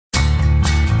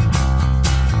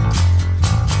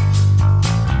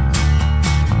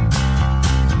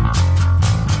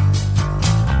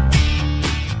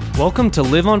Welcome to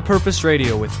Live on Purpose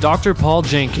Radio with Dr. Paul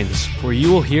Jenkins, where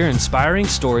you will hear inspiring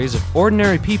stories of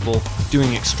ordinary people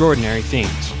doing extraordinary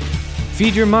things.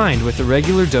 Feed your mind with a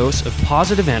regular dose of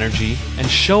positive energy and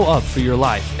show up for your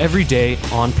life every day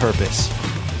on purpose.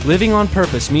 Living on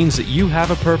purpose means that you have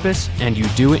a purpose and you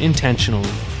do it intentionally.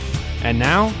 And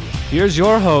now, here's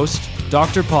your host,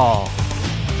 Dr. Paul.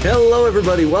 Hello,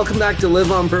 everybody. Welcome back to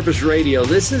Live on Purpose Radio.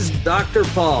 This is Dr.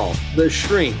 Paul, the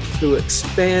shrink who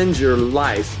expands your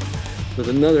life, with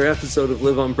another episode of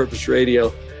Live on Purpose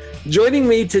Radio. Joining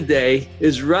me today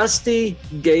is Rusty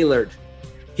Gaylord.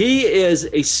 He is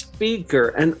a speaker,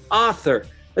 an author,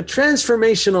 a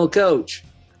transformational coach.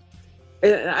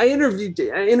 And I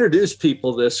introduce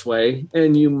people this way,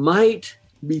 and you might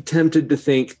be tempted to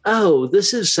think, oh,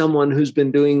 this is someone who's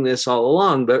been doing this all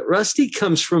along. But Rusty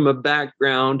comes from a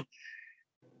background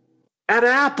at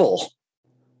Apple,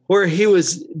 where he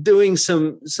was doing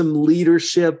some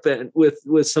leadership and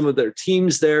with some of their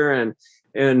teams there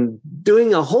and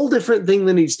doing a whole different thing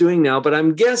than he's doing now. But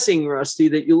I'm guessing, Rusty,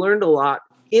 that you learned a lot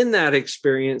in that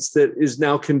experience that is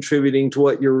now contributing to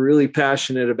what you're really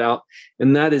passionate about,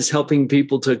 and that is helping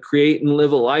people to create and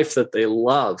live a life that they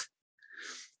love.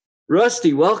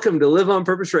 Rusty, welcome to Live on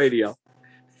Purpose Radio.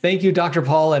 Thank you, Dr.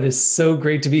 Paul. It is so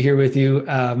great to be here with you.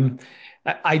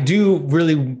 I do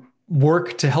really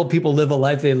work to help people live a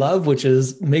life they love, which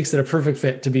makes it a perfect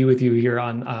fit to be with you here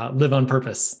on Live on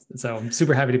Purpose. So I'm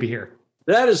super happy to be here.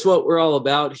 That is what we're all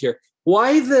about here.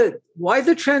 Why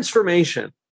the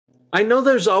transformation? I know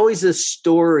there's always a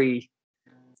story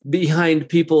behind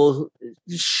people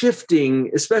shifting,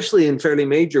 especially in fairly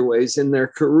major ways in their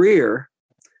career.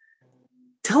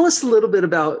 Tell us a little bit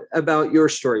about your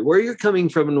story, where you're coming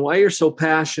from and why you're so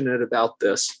passionate about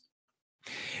this.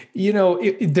 You know,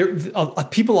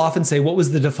 people often say, what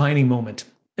was the defining moment?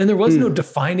 And there was no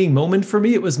defining moment for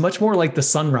me. It was much more like the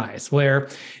sunrise, where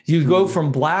you go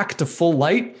from black to full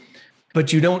light,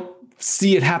 but you don't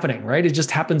see it happening, right? It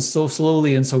just happens so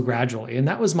slowly and so gradually. And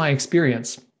that was my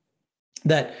experience,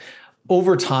 that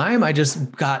over time, I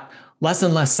just got less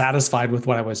and less satisfied with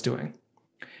what I was doing.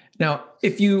 Now,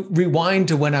 if you rewind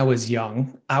to when I was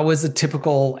young, I was a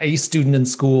typical A student in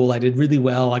school. I did really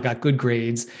well. I got good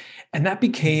grades. And that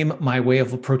became my way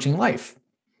of approaching life.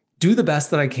 Do the best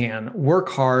that I can, work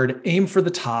hard, aim for the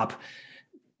top,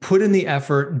 put in the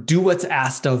effort, do what's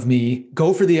asked of me,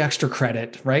 go for the extra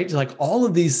credit, right? Like all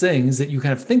of these things that you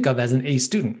kind of think of as an A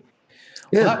student.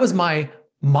 Yeah. Well, that was my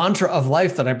mantra of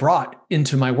life that I brought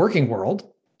into my working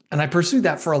world. And I pursued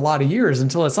that for a lot of years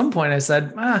until at some point I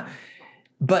said,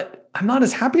 but I'm not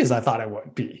as happy as I thought I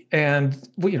would be. And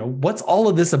what's all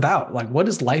of this about? Like, what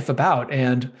is life about?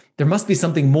 And there must be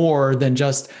something more than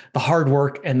just the hard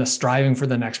work and the striving for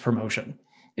the next promotion.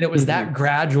 And it was that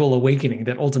gradual awakening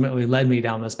that ultimately led me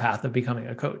down this path of becoming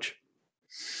a coach.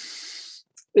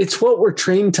 It's what we're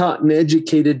trained, taught, and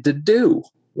educated to do,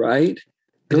 right?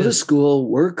 Go to school,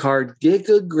 work hard, get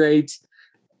good grades,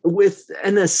 with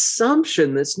an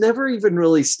assumption that's never even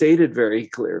really stated very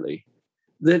clearly,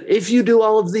 that if you do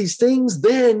all of these things,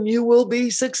 then you will be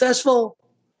successful.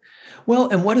 Well,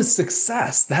 and what is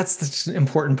success? That's the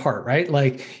important part, right?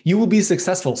 Like, you will be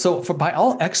successful. So by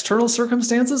all external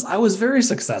circumstances, I was very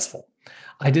successful.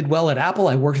 I did well at Apple.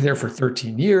 I worked there for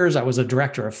 13 years. I was a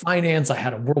director of finance. I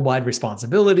had a worldwide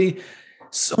responsibility.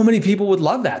 So many people would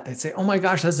love that. They'd say, oh my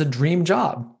gosh, that's a dream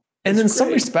job. And in some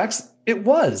respects, it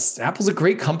was. Apple's a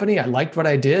great company. I liked what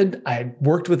I did. I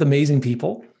worked with amazing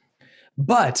people.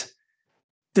 But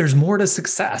there's more to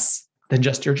success than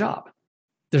just your job.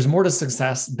 There's more to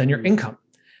success than your income.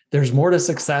 There's more to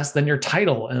success than your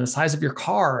title and the size of your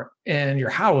car and your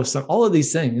house and all of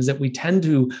these things that we tend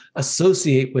to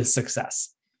associate with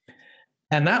success.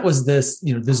 And that was this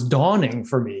dawning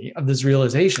for me of this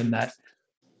realization that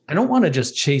I don't want to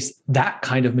just chase that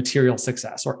kind of material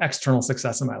success or external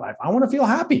success in my life. I want to feel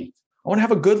happy. I want to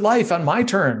have a good life on my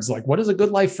terms. Like, what is a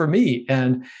good life for me?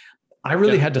 And I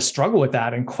really had to struggle with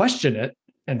that and question it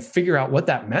and figure out what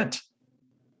that meant.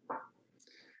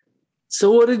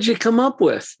 So what did you come up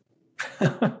with?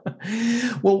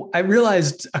 Well, I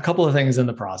realized a couple of things in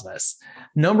the process.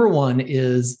 Number one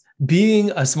is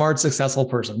being a smart, successful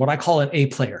person, what I call an A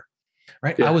player,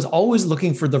 right? Yeah. I was always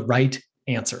looking for the right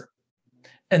answer.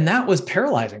 And that was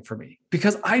paralyzing for me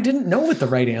because I didn't know what the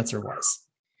right answer was.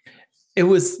 It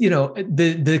was,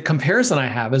 the comparison I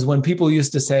have is when people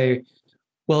used to say,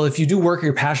 well, if you do work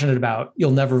you're passionate about,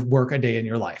 you'll never work a day in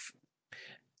your life.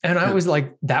 And I was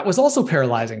like, that was also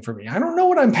paralyzing for me. I don't know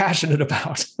what I'm passionate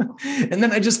about. And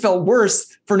then I just felt worse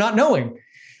for not knowing.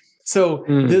 So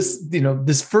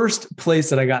this first place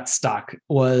that I got stuck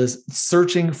was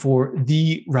searching for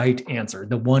the right answer,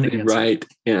 the one answer. Right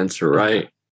answer, right.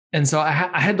 And so I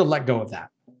had to let go of that.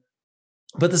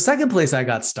 But the second place I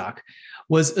got stuck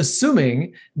was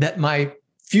assuming that my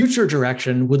future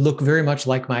direction would look very much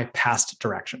like my past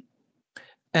direction.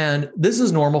 And this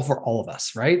is normal for all of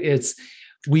us, right?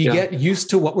 We get used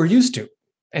to what we're used to,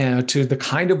 and to the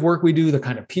kind of work we do, the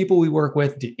kind of people we work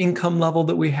with, the income level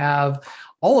that we have,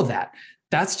 all of that.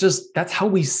 That's how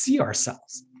we see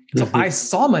ourselves. So I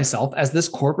saw myself as this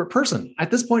corporate person. At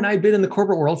this point, I had been in the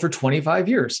corporate world for 25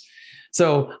 years.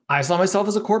 So I saw myself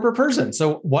as a corporate person.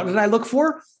 So what did I look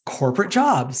for? Corporate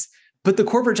jobs. But the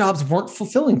corporate jobs weren't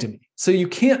fulfilling to me. So you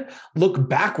can't look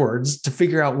backwards to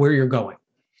figure out where you're going.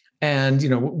 And,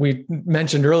 we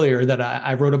mentioned earlier that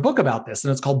I wrote a book about this,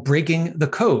 and it's called Breaking the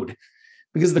Code,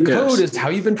 because the code is how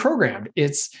you've been programmed.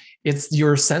 It's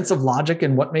your sense of logic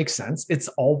and what makes sense. It's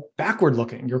all backward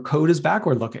looking. Your code is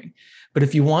backward looking. But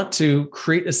if you want to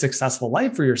create a successful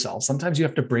life for yourself, sometimes you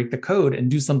have to break the code and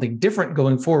do something different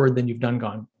going forward than you've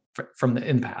done from the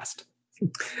in past.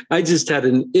 I just had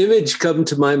an image come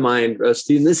to my mind,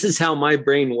 Rusty, and this is how my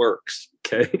brain works,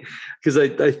 okay? Because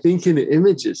I think in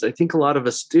images. I think a lot of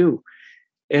us do.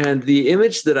 And the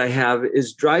image that I have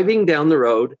is driving down the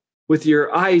road with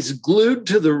your eyes glued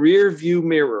to the rear view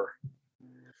mirror,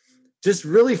 just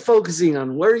really focusing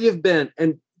on where you've been.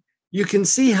 And you can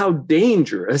see how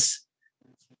dangerous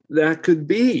that could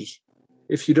be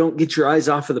if you don't get your eyes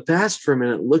off of the past for a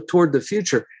minute, look toward the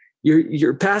future.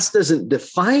 Your past doesn't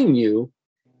define you.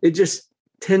 It just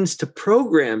tends to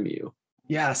program you.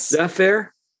 Yes. Is that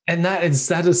fair? And that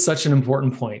is such an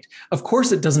important point. Of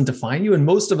course, it doesn't define you. And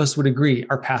most of us would agree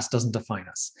our past doesn't define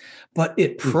us, but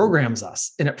it programs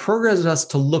us, and it programs us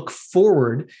to look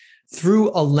forward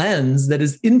through a lens that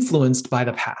is influenced by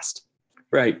the past.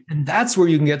 Right. And that's where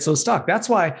you can get so stuck. That's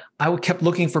why I kept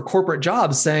looking for corporate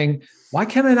jobs, saying, why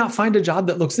can't I not find a job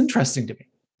that looks interesting to me?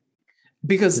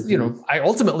 Because, I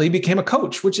ultimately became a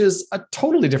coach, which is a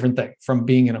totally different thing from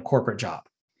being in a corporate job.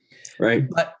 Right.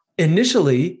 But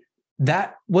initially,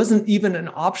 that wasn't even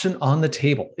an option on the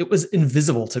table. It was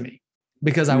invisible to me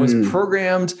because I was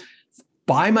programmed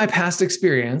by my past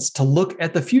experience to look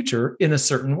at the future in a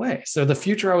certain way. So the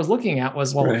future I was looking at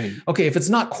was, okay, if it's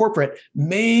not corporate,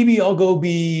 maybe I'll go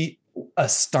be a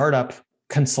startup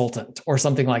consultant or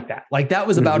something like that. Like that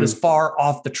was about as far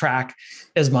off the track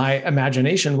as my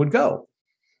imagination would go.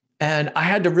 And I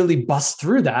had to really bust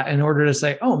through that in order to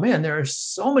say, oh man, there are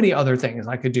so many other things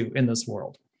I could do in this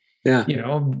world. Yeah.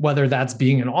 Whether that's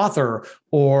being an author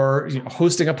or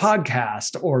hosting a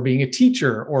podcast or being a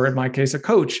teacher, or in my case, a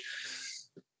coach.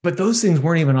 But those things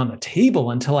weren't even on the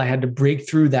table until I had to break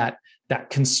through that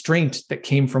constraint that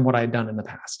came from what I had done in the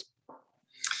past.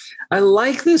 I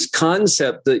like this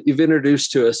concept that you've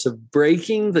introduced to us of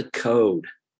breaking the code.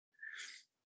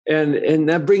 And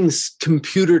that brings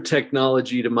computer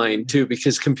technology to mind too,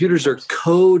 because computers are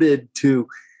coded to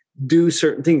do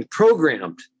certain things,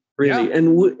 programmed really.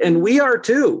 Yeah. And we are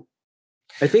too.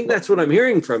 I think that's what I'm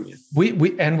hearing from you.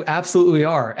 We absolutely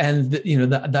are. And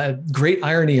the great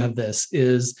irony of this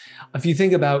is, if you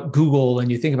think about Google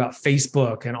and you think about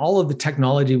Facebook and all of the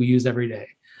technology we use every day,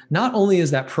 not only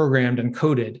is that programmed and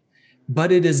coded,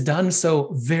 but it is done so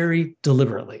very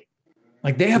deliberately.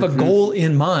 Like they have a goal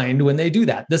in mind when they do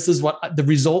that. This is what the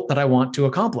result that I want to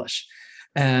accomplish.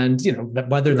 And,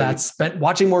 whether that's spent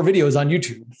watching more videos on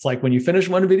YouTube, it's like when you finish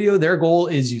one video, their goal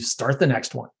is you start the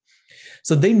next one.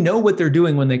 So they know what they're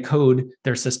doing when they code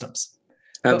their systems.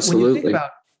 Absolutely. But when you think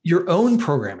about your own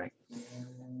programming,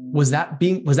 was that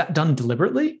done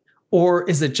deliberately? Or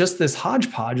is it just this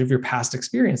hodgepodge of your past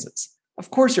experiences? Of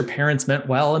course, your parents meant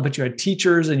well, but you had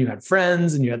teachers and you had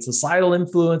friends and you had societal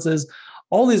influences,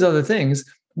 all these other things.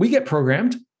 We get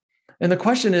programmed. And the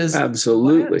question is,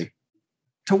 absolutely,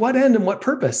 to what end and what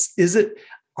purpose?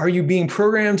 Are you being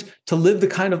programmed to live the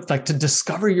kind of to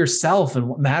discover yourself and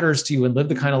what matters to you and live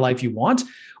the kind of life you want?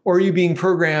 Or are you being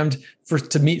programmed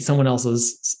to meet someone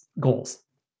else's goals?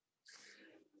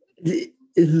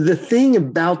 The thing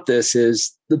about this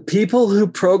is the people who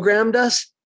programmed us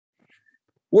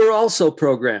were also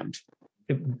programmed.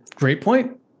 Great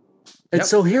point. And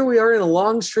so here we are in a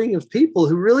long string of people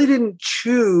who really didn't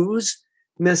choose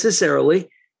necessarily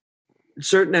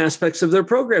certain aspects of their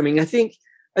programming. I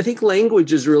think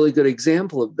language is a really good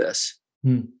example of this.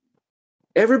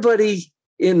 Everybody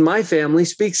in my family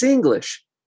speaks English.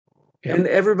 And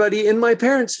everybody in my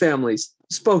parents' families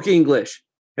spoke English.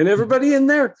 And everybody in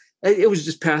there, it was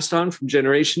just passed on from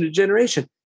generation to generation.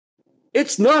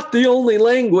 It's not the only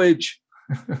language,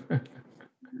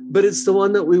 but it's the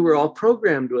one that we were all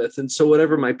programmed with. And so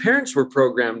whatever my parents were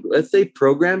programmed with, they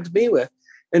programmed me with.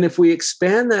 And if we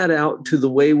expand that out to the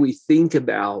way we think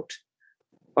about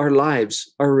our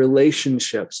lives, our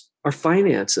relationships, our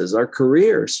finances, our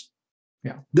careers.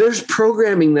 Yeah. There's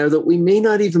programming there that we may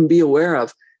not even be aware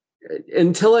of.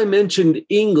 Until I mentioned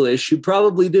English, you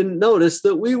probably didn't notice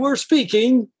that we were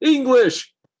speaking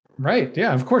English. Right.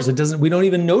 Yeah, of course. We don't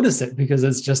even notice it because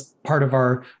it's just part of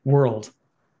our world.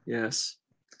 Yes.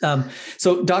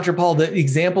 So Dr. Paul, the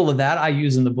example of that I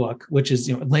use in the book, which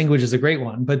is, language is a great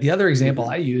one, but the other example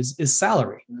I use is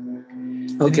salary.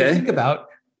 Okay. Think about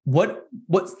what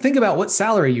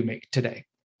salary you make today.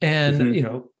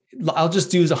 And, I'll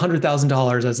just use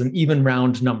 $100,000 as an even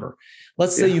round number.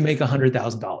 Let's say you make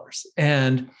 $100,000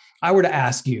 and I were to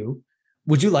ask you,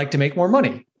 would you like to make more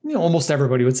money? Almost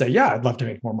everybody would say, yeah, I'd love to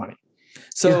make more money.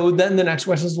 So then the next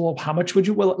question is, well, how much would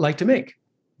you like to make?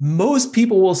 Most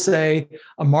people will say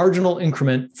a marginal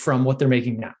increment from what they're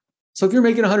making now. So if you're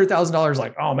making $100,000,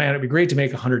 like, oh man, it'd be great to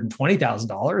make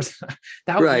 $120,000.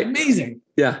 That would be amazing.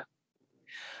 Yeah.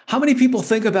 How many people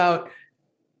think about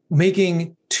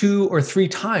making 2 or 3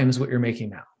 times what you're making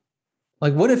now?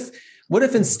 Like, what if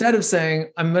instead of saying,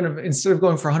 instead of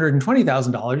going for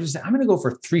 $120,000, you say, I'm going to go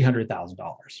for $300,000,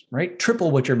 right? Triple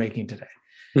what you're making today.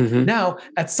 Mm-hmm. Now,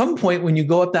 at some point when you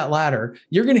go up that ladder,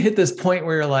 you're going to hit this point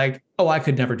where you're like, oh, I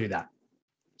could never do that.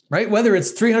 Right? Whether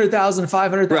it's $300,000,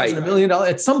 $500,000, $1 million,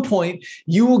 at some point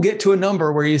you will get to a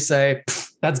number where you say,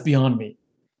 that's beyond me.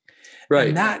 Right.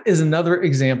 And that is another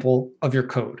example of your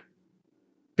code.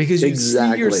 Because you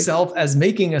see yourself as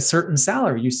making a certain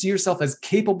salary. You see yourself as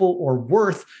capable or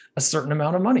worth a certain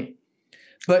amount of money.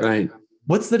 But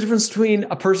what's the difference between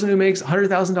a person who makes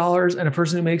 $100,000 and a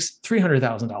person who makes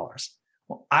 $300,000?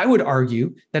 Well, I would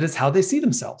argue that it's how they see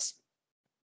themselves.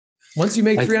 Once you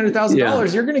make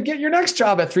 $300,000, you're going to get your next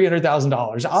job at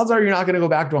 $300,000. Odds are you're not going to go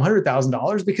back to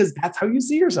 $100,000 because that's how you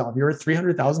see yourself. You're a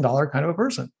 $300,000 kind of a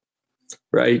person.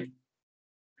 Right.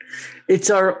 It's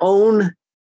our own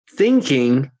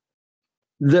thinking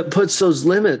that puts those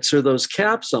limits or those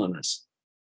caps on us.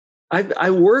 I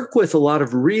work with a lot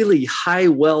of really high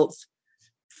wealth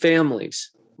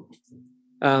families,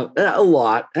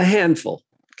 a handful.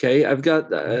 Okay. I've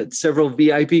got several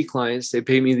VIP clients. They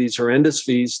pay me these horrendous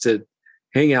fees to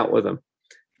hang out with them.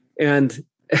 And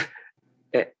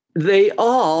they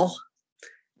all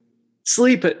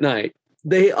sleep at night.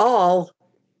 They all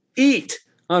eat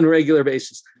on a regular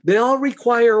basis. They all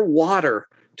require water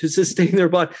to sustain their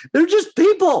body. They're just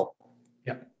people.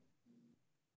 Yeah.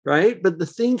 Right? But the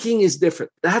thinking is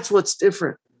different. That's what's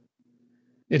different.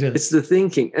 It is. It's the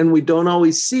thinking. And we don't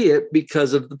always see it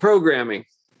because of the programming.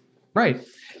 Right.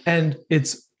 And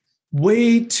it's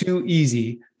way too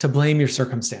easy to blame your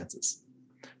circumstances.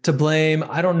 To blame,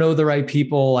 I don't know the right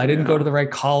people. I didn't go to the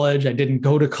right college. I didn't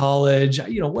go to college,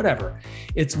 whatever.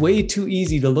 It's way too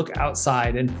easy to look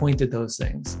outside and point at those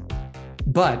things.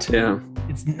 But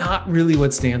it's not really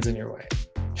what stands in your way.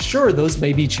 Sure, those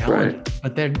may be challenging,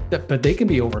 but they can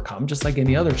be overcome just like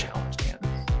any other challenge can.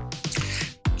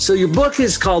 So your book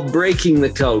is called Breaking the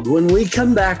Code. When we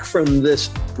come back from this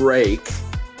break,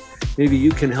 maybe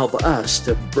you can help us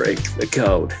to break the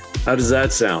code. How does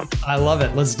that sound? I love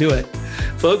it. Let's do it.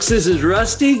 Folks, this is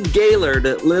Rusty Gaylord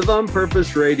at Live on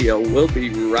Purpose Radio. We'll be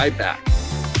right back.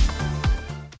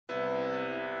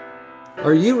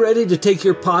 Are you ready to take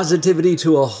your positivity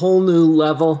to a whole new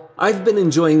level? I've been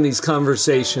enjoying these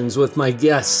conversations with my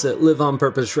guests at Live on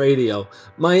Purpose Radio.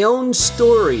 My own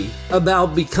story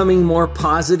about becoming more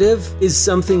positive is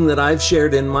something that I've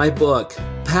shared in my book,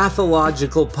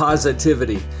 Pathological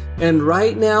Positivity. And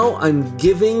right now, I'm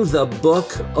giving the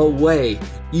book away.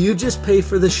 You just pay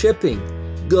for the shipping.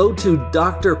 Go to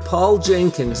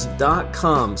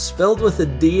drpauljenkins.com, spelled with a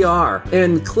DR,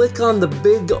 and click on the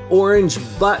big orange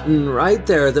button right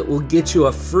there that will get you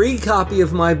a free copy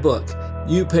of my book.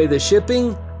 You pay the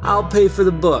shipping, I'll pay for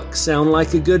the book. Sound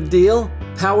like a good deal?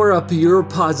 Power up your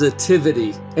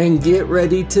positivity and get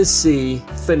ready to see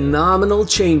phenomenal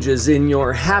changes in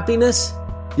your happiness,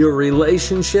 your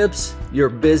relationships, your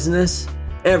business,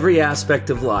 every aspect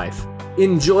of life.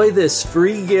 Enjoy this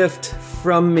free gift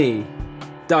from me,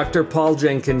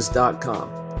 drpauljenkins.com.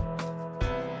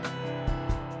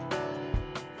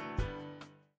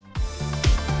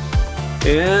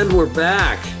 And we're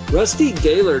back. Rusty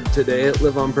Gaylord today at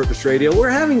Live on Purpose Radio. We're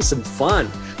having some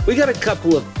fun. We got a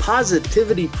couple of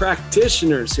positivity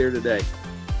practitioners here today.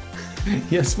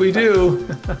 Yes, we do.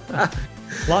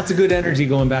 Lots of good energy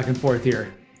going back and forth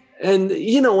here. And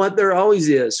you know what? There always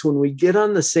is. When we get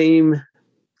on the same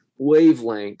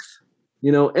wavelength,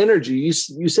 energy, you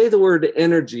say the word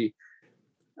energy,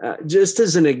 just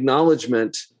as an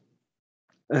acknowledgement.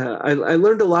 I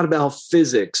learned a lot about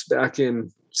physics back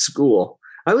in school.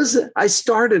 I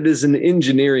started as an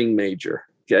engineering major.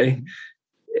 Okay.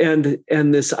 And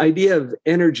this idea of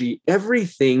energy,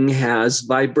 everything has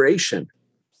vibration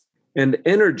and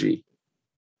energy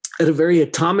at a very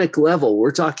atomic level.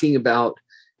 We're talking about,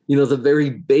 the very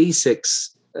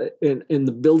basics in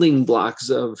the building blocks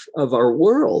of our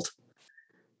world.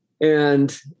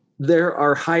 And there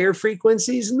are higher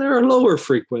frequencies and there are lower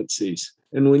frequencies.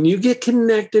 And when you get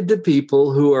connected to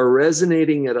people who are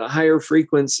resonating at a higher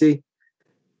frequency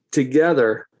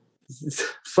together,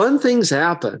 fun things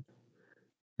happen.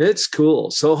 It's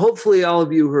cool. So hopefully all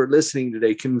of you who are listening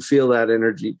today can feel that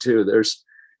energy too.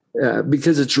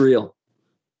 Because it's real.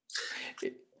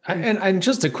 And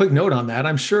just a quick note on that,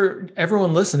 I'm sure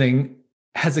everyone listening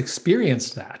has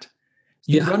experienced that.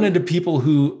 You run into people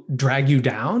who drag you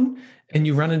down and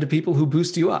you run into people who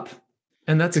boost you up.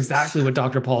 And that's exactly what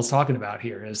Dr. Paul is talking about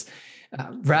here is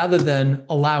rather than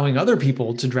allowing other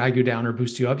people to drag you down or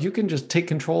boost you up, you can just take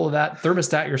control of that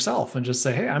thermostat yourself and just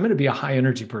say, hey, I'm going to be a high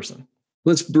energy person.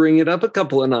 Let's bring it up a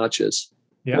couple of notches.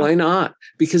 Yeah. Why not?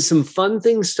 Because some fun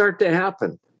things start to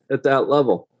happen at that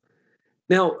level.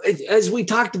 Now, as we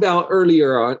talked about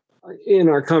earlier on in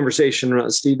our conversation,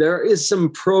 Rusty, there is some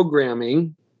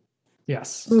programming,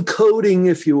 some coding,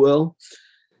 if you will,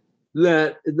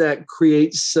 that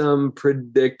creates some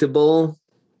predictable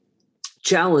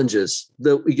challenges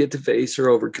that we get to face or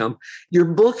overcome. Your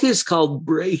book is called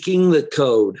Breaking the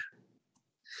Code.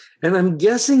 And I'm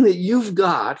guessing that you've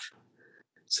got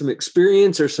some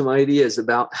experience or some ideas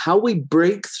about how we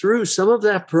break through some of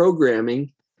that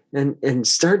programming and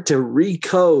start to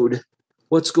recode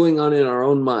what's going on in our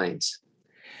own minds.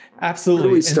 Absolutely. How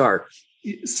do we start?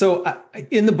 So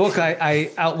in the book,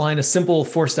 I outline a simple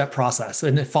 4-step process,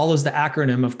 and it follows the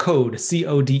acronym of CODE,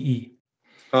 CODE.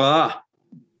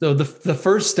 So the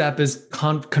first step is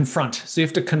confront. So you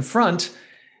have to confront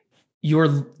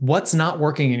what's not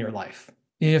working in your life.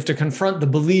 You have to confront the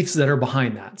beliefs that are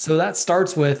behind that. So that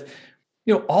starts with,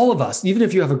 all of us, even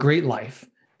if you have a great life,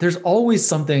 there's always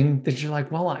something that you're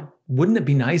like, well, wouldn't it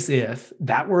be nice if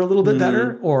that were a little bit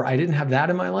better, or I didn't have that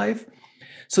in my life?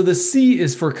 So the C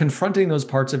is for confronting those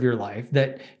parts of your life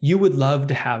that you would love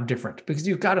to have different, because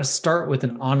you've got to start with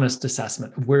an honest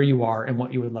assessment of where you are and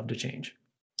what you would love to change.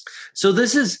 So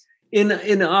this is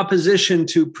in opposition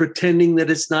to pretending that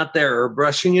it's not there or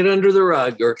brushing it under the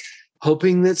rug or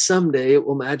hoping that someday it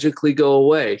will magically go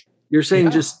away. You're saying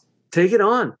just take it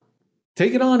on.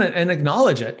 Take it on and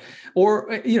acknowledge it.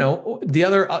 Or, the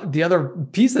other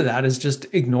piece of that is just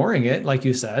ignoring it, like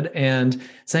you said, and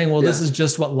saying, well, this is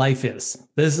just what life is.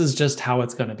 This is just how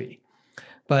it's going to be.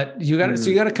 But you got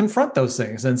to confront those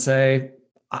things and say,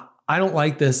 I don't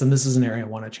like this, and this is an area I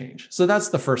want to change. So that's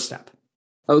the first step.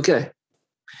 Okay.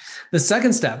 The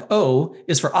second step, O,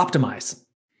 is for optimize.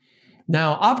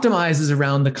 Now, optimize is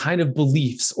around the kind of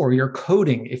beliefs or your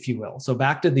coding, if you will. So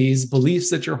back to these beliefs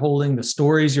that you're holding, the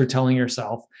stories you're telling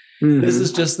yourself. Mm-hmm. This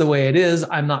is just the way it is.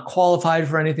 I'm not qualified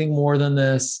for anything more than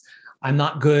this. I'm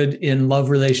not good in love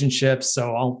relationships,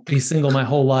 so I'll be single my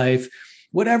whole life.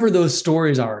 Whatever those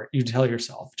stories are, you tell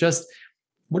yourself. Just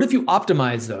what if you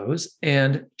optimize those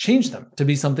and change them to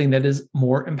be something that is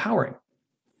more empowering?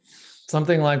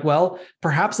 Something like, well,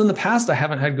 perhaps in the past I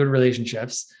haven't had good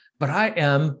relationships, but I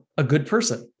am a good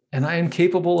person and I am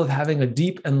capable of having a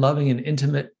deep and loving and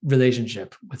intimate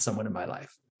relationship with someone in my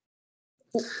life.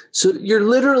 So you're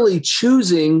literally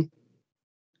choosing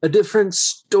a different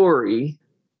story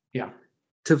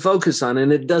to focus on.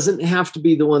 And it doesn't have to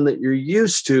be the one that you're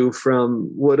used to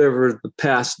from whatever the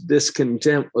past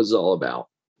discontent was all about.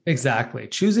 Exactly.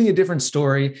 Choosing a different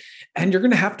story, and you're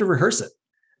going to have to rehearse it.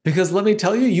 Because let me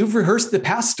tell you, you've rehearsed the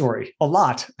past story a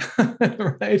lot,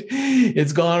 right?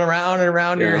 It's gone around and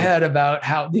around in your head about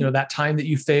how, that time that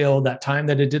you failed, that time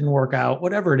that it didn't work out,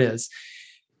 whatever it is.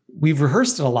 We've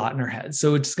rehearsed it a lot in our head.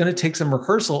 So it's going to take some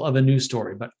rehearsal of a new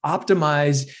story, but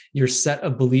optimize your set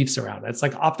of beliefs around it. It's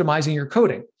like optimizing your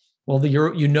coding. Well,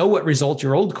 you know what result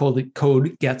your old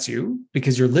code gets you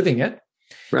because you're living it.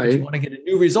 Right. If you want to get a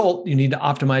new result, you need to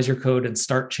optimize your code and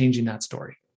start changing that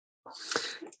story.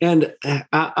 And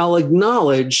I'll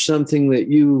acknowledge something that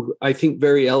you, I think,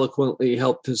 very eloquently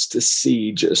helped us to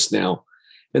see just now.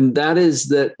 And that is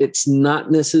that it's not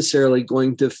necessarily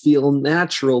going to feel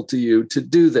natural to you to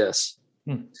do this.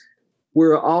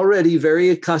 We're already very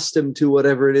accustomed to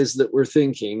whatever it is that we're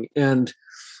thinking. And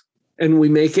we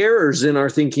make errors in our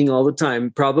thinking all the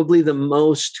time, probably the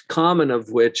most common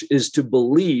of which is to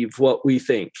believe what we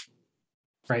think.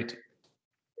 Right.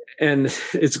 And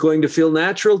it's going to feel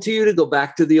natural to you to go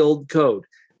back to the old code.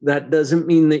 That doesn't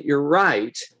mean that you're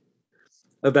right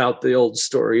about the old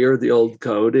story or the old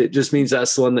code. It just means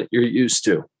that's the one that you're used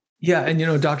to. Yeah.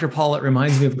 And, Dr. Paul, it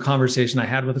reminds me of a conversation I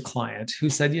had with a client who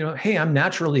said, hey, I'm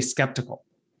naturally skeptical.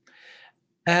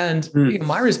 And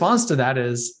my response to that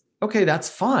is, okay, that's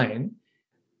fine.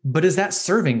 But is that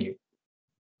serving you?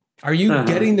 Are you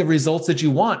getting the results that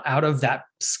you want out of that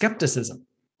skepticism?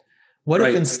 What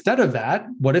if instead of that,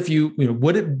 what if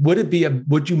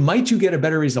might you get a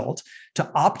better result to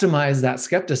optimize that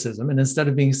skepticism? And instead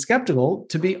of being skeptical,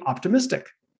 to be optimistic,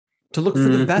 to look for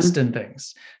the best in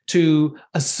things, to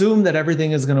assume that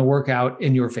everything is going to work out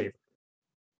in your favor.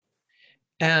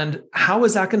 And how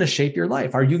is that going to shape your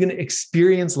life? Are you going to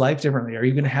experience life differently? Are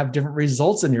you going to have different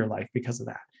results in your life because of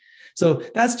that? So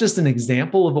that's just an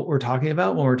example of what we're talking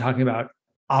about when we're talking about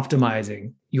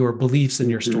optimizing your beliefs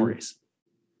and your stories.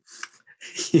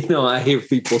 I hear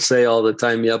people say all the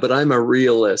time, yeah, but I'm a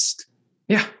realist.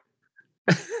 Yeah.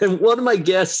 And one of my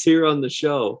guests here on the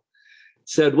show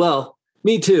said, well,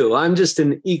 me too. I'm just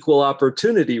an equal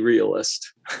opportunity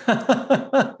realist.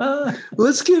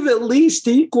 Let's give at least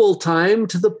equal time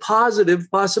to the positive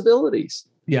possibilities.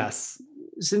 Yes.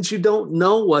 Since you don't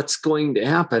know what's going to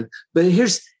happen. But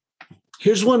here's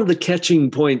one of the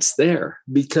catching points there,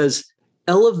 because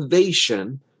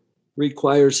elevation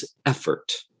requires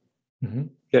effort.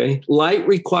 Okay. Light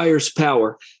requires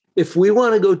power. If we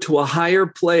want to go to a higher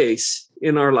place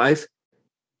in our life,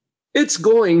 it's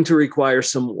going to require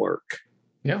some work.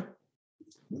 Yeah.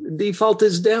 Default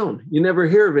is down. You never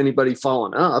hear of anybody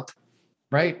falling up.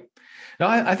 Right. No,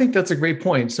 I think that's a great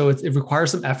point. So it requires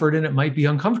some effort, and it might be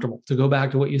uncomfortable, to go back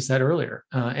to what you said earlier.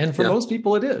 And for most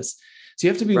people, it is. So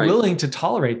you have to be willing to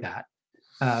tolerate that.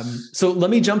 So let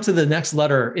me jump to the next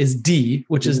letter is D,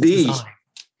 which is design.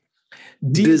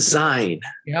 Design.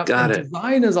 Yeah. Got it.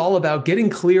 Design is all about getting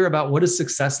clear about what does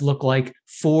success look like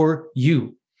for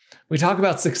you. We talk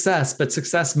about success, but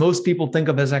success most people think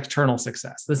of as external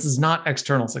success. This is not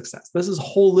external success. This is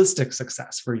holistic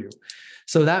success for you.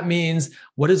 So that means,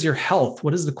 what is your health?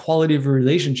 What is the quality of your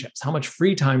relationships? How much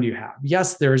free time do you have?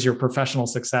 Yes, there's your professional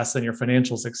success and your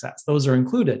financial success. Those are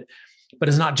included, but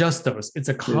it's not just those. It's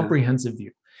a comprehensive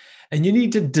view. And you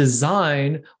need to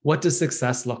design, what does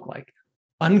success look like?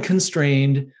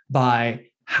 Unconstrained by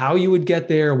how you would get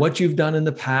there, what you've done in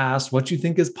the past, what you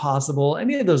think is possible,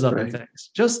 any of those other things.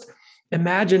 Just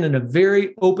imagine in a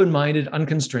very open-minded,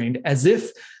 unconstrained, as if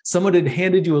someone had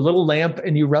handed you a little lamp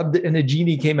and you rubbed it and a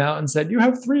genie came out and said, you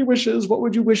have 3 wishes. What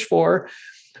would you wish for?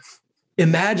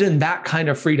 Imagine that kind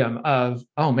of freedom of,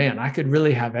 oh man, I could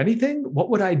really have anything.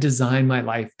 What would I design my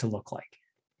life to look like?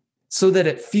 So that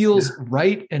it feels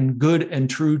right and good and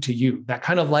true to you. That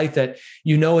kind of life that,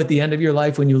 at the end of your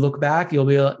life, when you look back,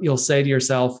 you'll say to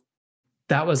yourself,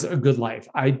 that was a good life.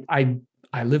 I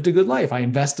lived a good life. I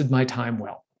invested my time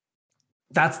well.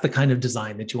 That's the kind of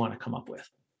design that you want to come up with.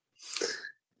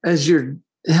 As you're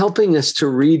helping us to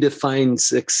redefine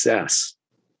success,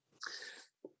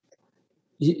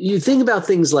 you think about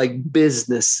things like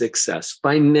business success,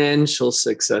 financial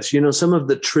success, some of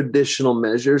the traditional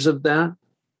measures of that.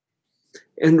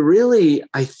 And really,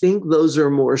 I think those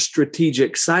are more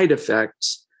strategic side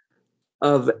effects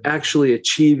of actually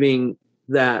achieving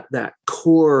that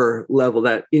core level,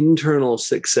 that internal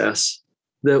success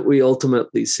that we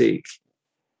ultimately seek.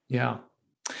 Yeah.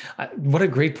 What a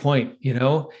great point.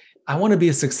 I want to be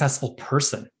a successful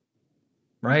person,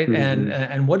 right?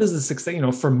 And what is the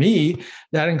success? For me,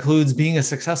 that includes being a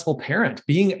successful parent,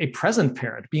 being a present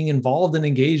parent, being involved and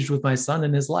engaged with my son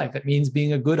in his life. It means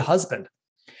being a good husband.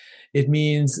 It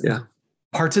means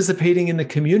participating in the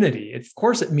community. Of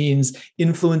course, it means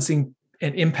influencing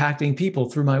and impacting people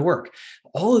through my work.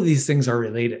 All of these things are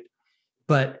related,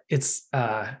 but it's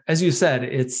as you said,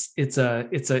 it's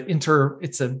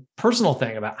a personal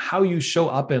thing about how you show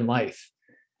up in life.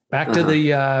 Back to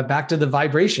the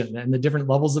vibration and the different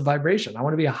levels of vibration. I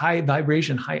want to be a high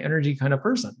vibration, high energy kind of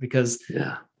person, because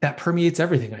that permeates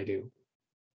everything I do.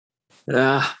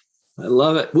 Yeah, I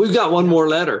love it. We've got one more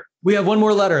letter. We have one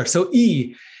more letter. So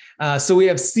E. So we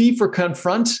have C for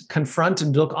confront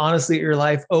and look honestly at your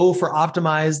life. O for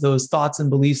optimize those thoughts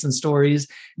and beliefs and stories.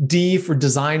 D for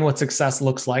design what success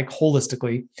looks like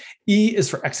holistically. E is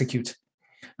for execute.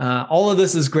 All of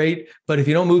this is great, but if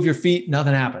you don't move your feet,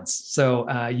 nothing happens.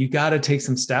 So you got to take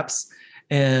some steps.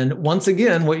 And once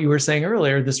again, what you were saying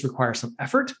earlier, this requires some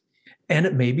effort, and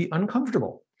it may be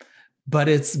uncomfortable, but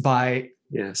it's by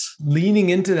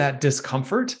leaning into that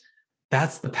discomfort.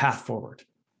 That's the path forward.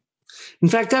 In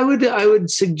fact, I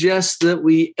would suggest that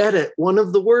we edit one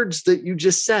of the words that you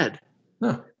just said.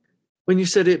 Huh. When you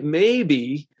said it may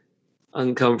be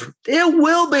uncomfortable, it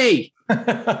will be.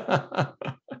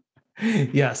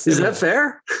 Yes. Is that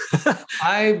fair?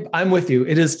 I'm with you.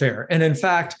 It is fair. And in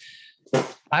fact,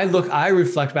 I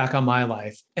reflect back on my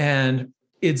life, and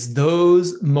it's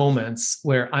those moments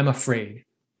where I'm afraid.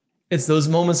 It's those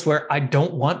moments where I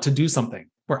don't want to do something.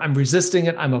 where I'm resisting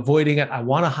it, I'm avoiding it, I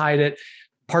want to hide it.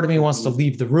 Part of me wants to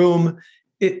leave the room.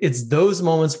 It's those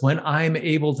moments when I'm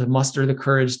able to muster the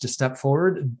courage to step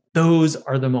forward. Those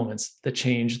are the moments that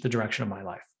change the direction of my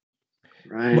life.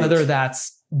 Right. Whether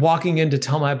that's walking in to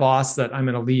tell my boss that I'm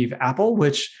going to leave Apple,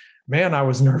 which, man, I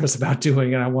was nervous about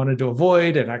doing and I wanted to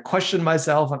avoid, and I questioned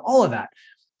myself and all of that.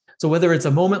 So whether it's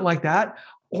a moment like that,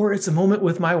 or it's a moment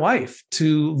with my wife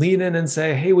to lean in and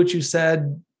say, hey, what you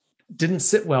said didn't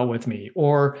sit well with me,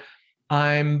 or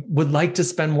I would like to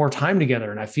spend more time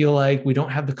together, and I feel like we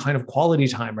don't have the kind of quality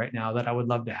time right now that I would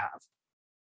love to have.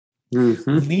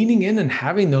 Mm-hmm. Leaning in and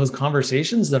having those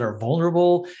conversations that are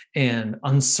vulnerable and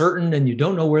uncertain, and you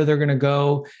don't know where they're going to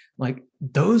go, like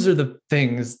those are the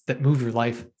things that move your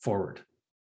life forward.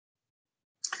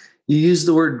 You use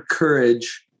the word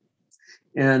courage,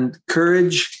 and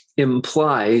courage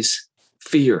implies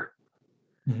fear.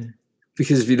 Mm-hmm.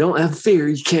 Because if you don't have fear,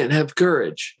 you can't have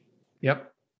courage. Yep.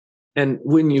 And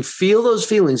when you feel those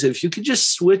feelings, if you could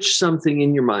just switch something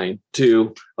in your mind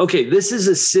to, okay, this is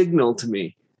a signal to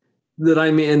me that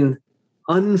I'm in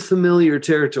unfamiliar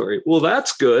territory. Well,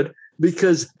 that's good,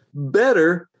 because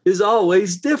better is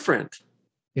always different.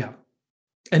 Yeah.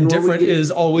 And different is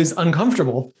always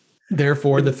uncomfortable.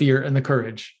 Therefore, the fear and the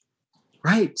courage.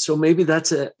 Right. So maybe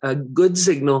that's a good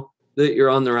signal that you're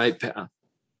on the right path.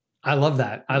 I love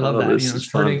that. I love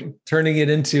that. Turning it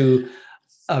into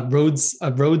a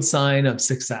road sign of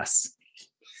success.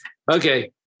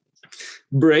 Okay.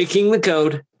 Breaking the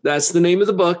Code. That's the name of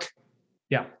the book.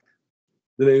 Yeah.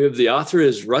 The name of the author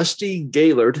is Rusty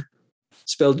Gaillard,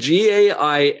 spelled Gaillard.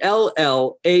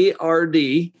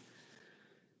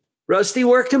 Rusty,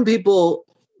 where can people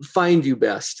find you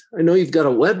best? I know you've got a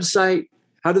website.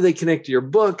 How do they connect to your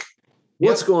book?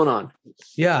 What's going on?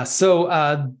 Yeah.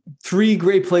 So 3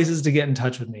 great places to get in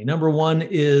touch with me. Number 1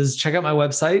 is check out my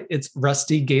website. It's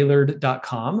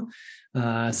rustygaillard.com.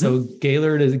 So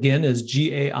Gaillard is Gaillard,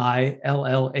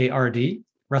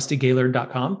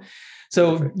 rustygaillard.com.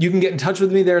 So Perfect. You can get in touch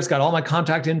with me there. It's got all my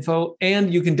contact info,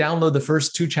 and you can download the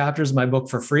first 2 chapters of my book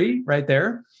for free right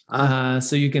there.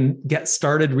 So you can get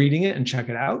started reading it and check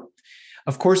it out.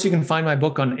 Of course, you can find my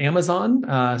book on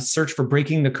Amazon, search for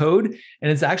Breaking the Code.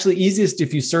 And it's actually easiest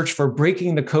if you search for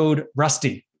Breaking the Code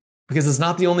Rusty, because it's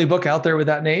not the only book out there with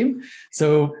that name.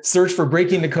 So search for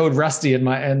Breaking the Code Rusty, and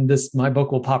my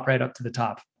book will pop right up to the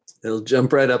top. It'll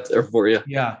jump right up there for you.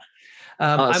 Yeah.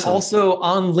 Awesome. I'm also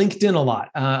on LinkedIn a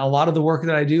lot. A lot of the work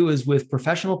that I do is with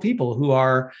professional people who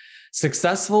are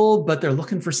successful, but they're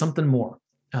looking for something more.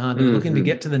 They're looking to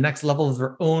get to the next level of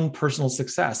their own personal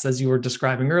success. As you were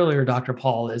describing earlier, Dr.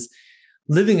 Paul, is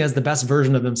living as the best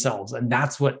version of themselves. And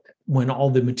that's when all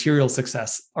the material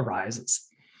success arises.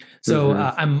 So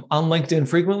I'm on LinkedIn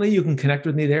frequently. You can connect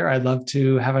with me there. I'd love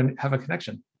to have a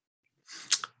connection.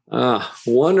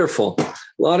 Wonderful. A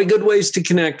lot of good ways to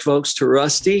connect, folks, to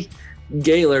Rusty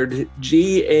Gaillard,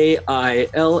 Gaillard.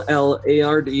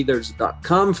 There's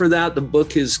 .com for that. The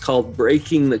book is called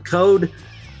Breaking the Code.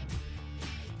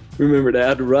 Remember to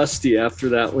add Rusty after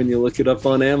that when you look it up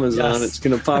on Amazon. Yes. It's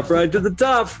going to pop right to the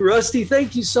top. Rusty,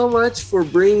 thank you so much for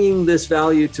bringing this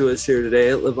value to us here today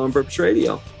at Live on Purpose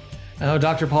Radio. Oh,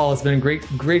 Dr. Paul, it's been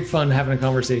great fun having a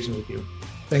conversation with you.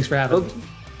 Thanks for having me.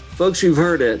 Folks, you've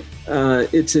heard it.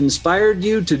 It's inspired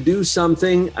you to do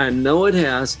something. I know it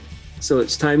has. So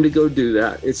it's time to go do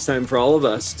that. It's time for all of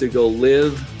us to go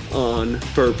live on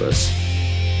purpose.